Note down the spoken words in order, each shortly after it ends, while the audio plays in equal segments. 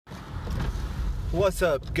What's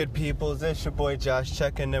up, good peoples? This your boy Josh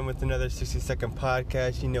checking in with another 60-second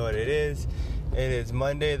podcast. You know what it is. It is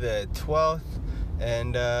Monday the 12th,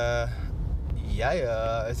 and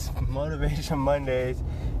it's Motivation Mondays.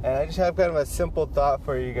 And I just have kind of a simple thought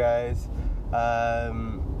for you guys.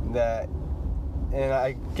 And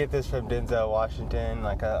I get this from Denzel Washington.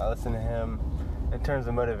 Like I listen to him in terms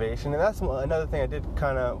of motivation, and that's another thing I did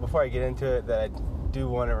kind of before I get into it that I do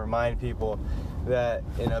want to remind people that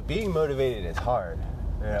being motivated is hard.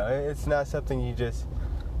 It's not something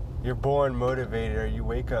you're born motivated or you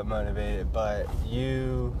wake up motivated, but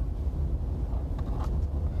you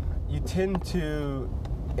tend to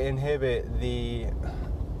inhibit the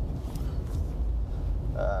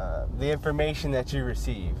information that you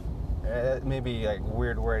receive. Maybe like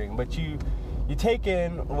weird wording, but you take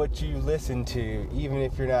in what you listen to, even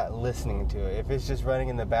if you're not listening to it. If it's just running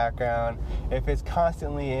in the background, if it's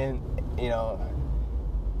constantly in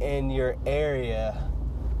your area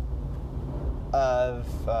of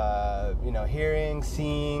hearing,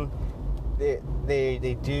 seeing,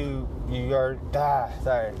 they do. You are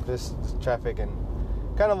sorry, this traffic and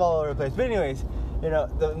kind of all over the place. But anyways,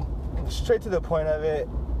 straight to the point of it.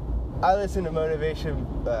 I listen to motivation.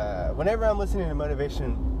 Whenever I'm listening to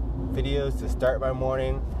motivation videos to start my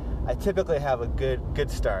morning, I typically have a good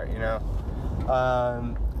start.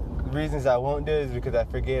 Reasons I won't do it is because I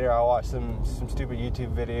forget, or I'll watch some stupid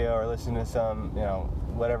YouTube video or listen to some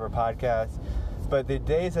whatever podcast. But the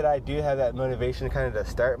days that I do have that motivation kind of to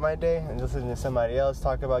start my day and listening to somebody else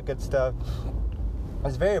talk about good stuff,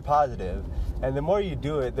 it's very positive. And the more you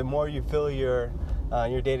do it, the more you fill your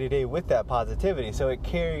day-to-day with that positivity. So it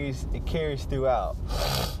carries throughout.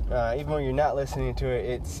 Even when you're not listening to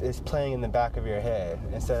it, it's playing in the back of your head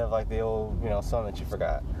instead of like the old song that you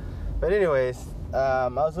forgot. But anyways, I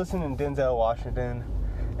was listening to Denzel Washington,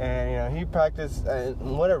 and he practiced.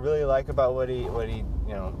 What I really like about what he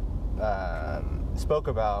spoke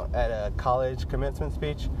about at a college commencement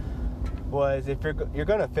speech was if you're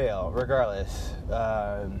gonna fail regardless.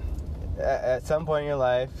 At some point in your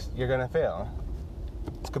life, you're gonna fail.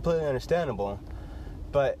 It's completely understandable,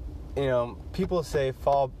 but people say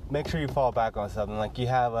make sure you fall back on something, like you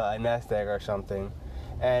have a nest egg or something,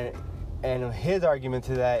 and his argument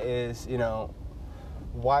to that is,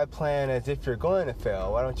 why plan as if you're going to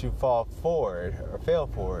fail? Why don't you fall forward or fail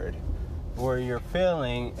forward, where you're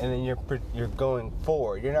failing and then you're going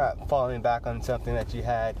forward? You're not falling back on something that you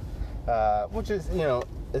had, which is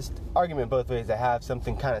it's argument both ways to have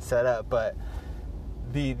something kind of set up, but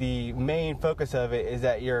the main focus of it is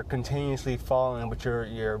that you're continuously falling, but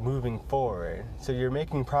you're moving forward. So you're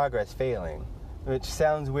making progress failing, which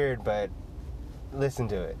sounds weird, but listen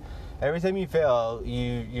to it. Every time you fail,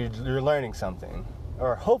 you're learning something,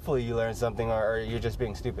 or hopefully you learn something, or you're just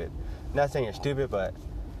being stupid. I'm not saying you're stupid, but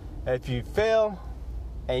if you fail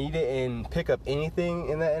and you didn't pick up anything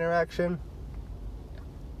in that interaction,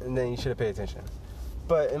 then you should have paid attention.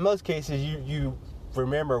 But in most cases, you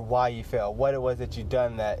remember why you failed, what it was that you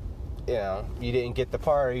done that you didn't get the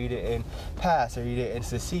part, or you didn't pass, or you didn't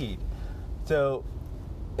succeed. So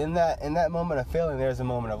in that moment of failing, there's a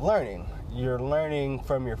moment of learning. You're learning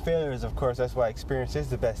from your failures, of course. That's why experience is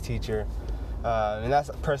the best teacher, and that's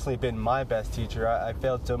personally been my best teacher. I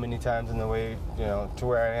failed so many times in the way to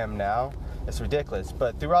where I am now. It's ridiculous,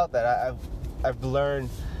 but throughout that I've learned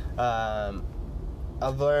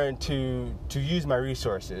to use my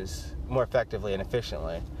resources more effectively and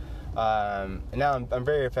efficiently. And now I'm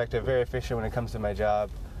very effective, very efficient when it comes to my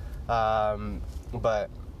job. But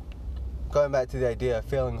going back to the idea of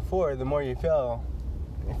failing forward, the more you fail,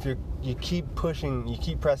 if you keep pushing, you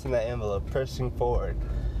keep pressing that envelope, pushing forward,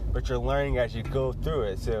 but you're learning as you go through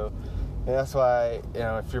it. So that's why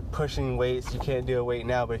if you're pushing weights, you can't do a weight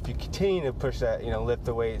now, but if you continue to push that, lift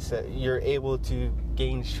the weights, you're able to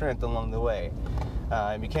gain strength along the way.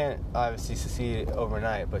 You can't obviously succeed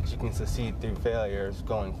overnight, but you can succeed through failures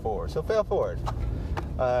going forward. So fail forward.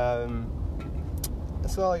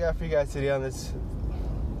 That's all I got for you guys today on this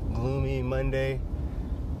gloomy Monday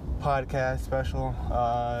podcast special.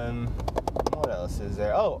 What else is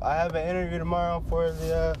there? Oh, I have an interview tomorrow for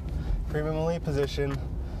the premium elite position.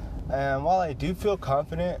 And while I do feel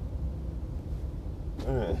confident,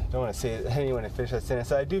 don't want to say it, I didn't want to finish that sentence.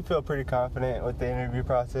 So I do feel pretty confident with the interview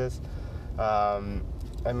process. I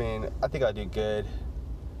think I'll do good.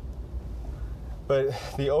 But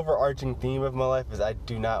the overarching theme of my life is I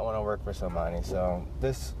do not want to work for somebody. So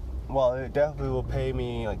this, while it definitely will pay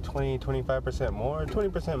me like 25% more,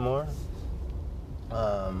 20% more,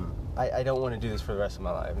 I don't want to do this for the rest of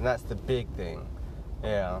my life. And that's the big thing.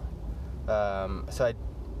 So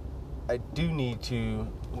I do need to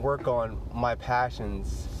work on my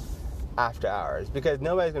passions after hours, because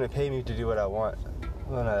nobody's going to pay me to do what I want.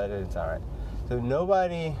 Well, no, that didn't sound right. So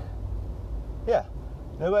nobody's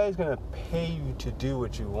going to pay you to do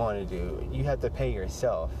what you want to do. You have to pay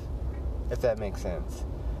yourself, if that makes sense.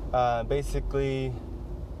 Basically,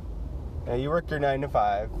 you work your 9 to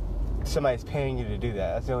 5. Somebody's paying you to do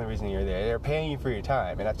that. That's the only reason you're there. They're paying you for your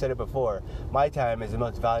time. And I've said it before, my time is the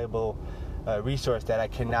most valuable resource that I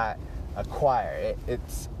cannot acquire.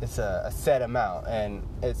 It's a set amount, and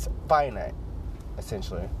it's finite,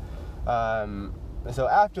 essentially. So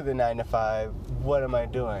after the 9 to 5, what am I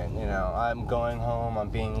doing? I'm going home, I'm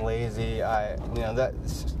being lazy.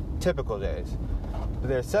 That's typical days. But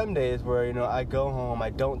there are some days where, I go home, I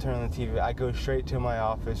don't turn on the TV, I go straight to my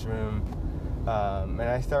office room, and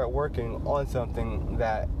I start working on something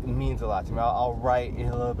that means a lot to me. I'll write a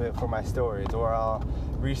little bit for my stories, or I'll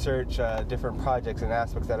research different projects and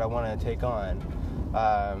aspects that I want to take on.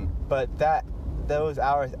 But those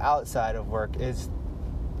hours outside of work is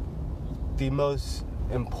the most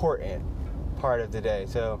important part of the day.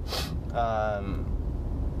 So,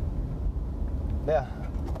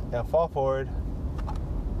 fall forward.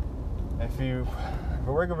 If you're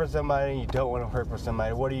working for somebody and you don't want to work for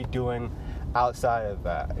somebody, what are you doing outside of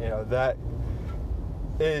that? That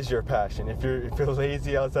is your passion. If you're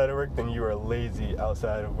lazy outside of work, then you are lazy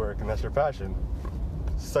outside of work, and that's your passion.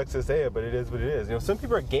 Sucks to say it, but it is what it is. Some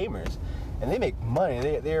people are gamers, and they make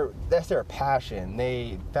money. That's their passion.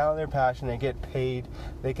 They found their passion. They get paid.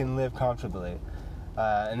 They can live comfortably,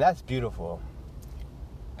 and that's beautiful.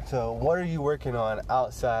 So what are you working on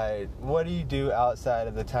outside? What do you do outside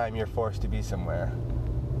of the time you're forced to be somewhere?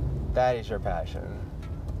 That is your passion.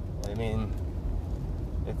 I mean,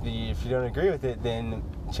 if you don't agree with it, then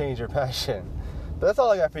change your passion. But that's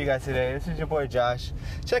all I got for you guys today. This is your boy Josh,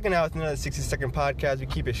 checking out with another 60-second podcast. We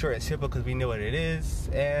keep it short and simple because we know what it is.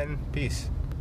 And peace.